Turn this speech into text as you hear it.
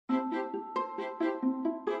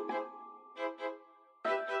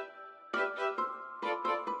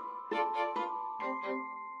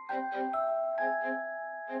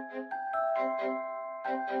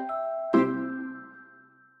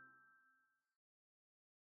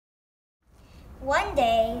One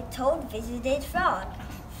day, Toad visited Frog.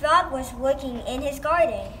 Frog was working in his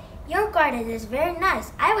garden. Your garden is very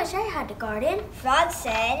nice. I wish I had a garden. Frog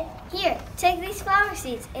said, Here, take these flower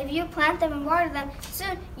seeds. If you plant them and water them,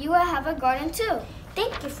 soon you will have a garden too.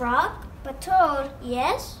 Thank you, Frog. But Toad,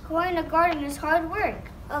 Yes? growing a garden is hard work.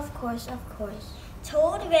 Of course, of course.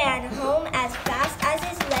 Toad ran home as fast as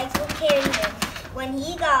his legs would carry him. When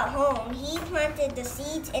he got home, he planted the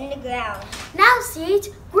seeds in the ground. Now seeds,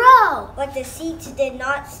 grow! But the seeds did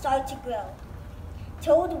not start to grow.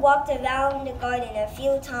 Toad walked around the garden a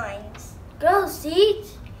few times. Grow,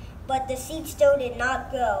 seeds! But the seeds still did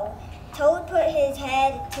not grow. Toad put his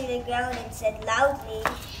head to the ground and said loudly,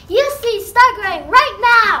 You seeds start growing right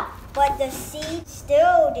now! but the seeds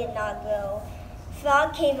still did not grow.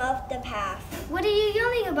 Frog came up the path. What are you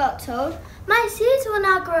yelling about, Toad? My seeds will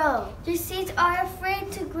not grow. Your seeds are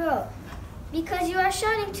afraid to grow because you are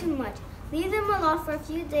shouting too much. Leave them alone for a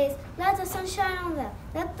few days. Let the sun shine on them.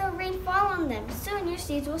 Let the rain fall on them. Soon your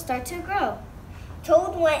seeds will start to grow.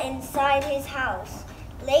 Toad went inside his house.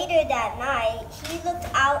 Later that night, he looked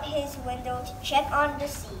out his window to check on the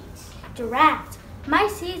seeds. Giraffe, my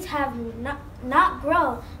seeds have not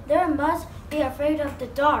grown. They must be afraid of the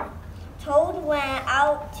dark. Toad went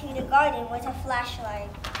out to the garden with a flashlight.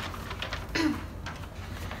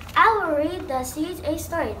 I will read the seeds a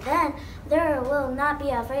story. Then they will not be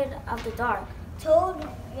afraid of the dark. Toad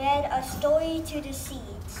read a story to the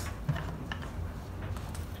seeds.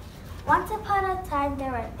 Once upon a time,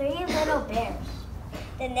 there were 3 little bears.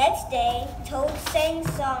 The next day, Toad sang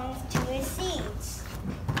songs to his seeds.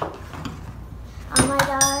 Oh my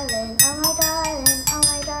darling, oh my darling, oh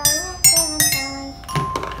my darling, Clementine.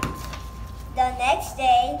 The next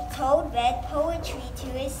day, Toad read poetry to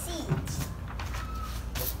his seeds.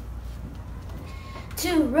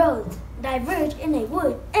 2 roads diverged in a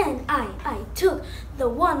wood, and I took the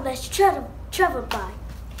one less traveled by.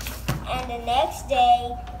 And the next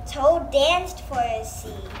day, Toad danced for his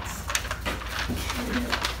seeds.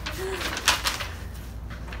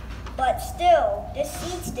 But still, the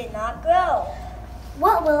seeds did not grow.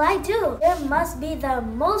 What will I do? There must be the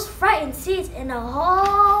most frightened seeds in the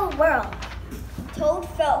whole world. Toad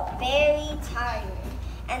felt very tired,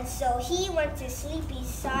 and so he went to sleep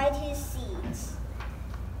beside his seeds.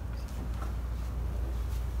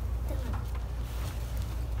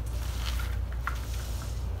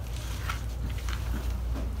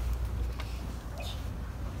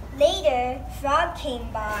 Later, Frog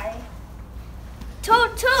came by.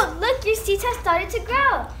 Toad, look, your seeds have started to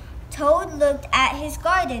grow. Toad looked at his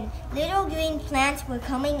garden. Little green plants were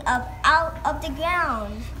coming up out of the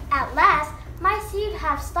ground. At last, my seeds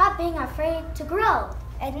have stopped being afraid to grow.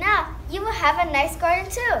 And now you will have a nice garden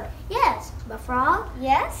too. Yes, but Frog,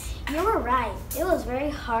 Yes? you were right. It was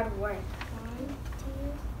very hard work. 1,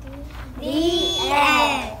 2, 3. The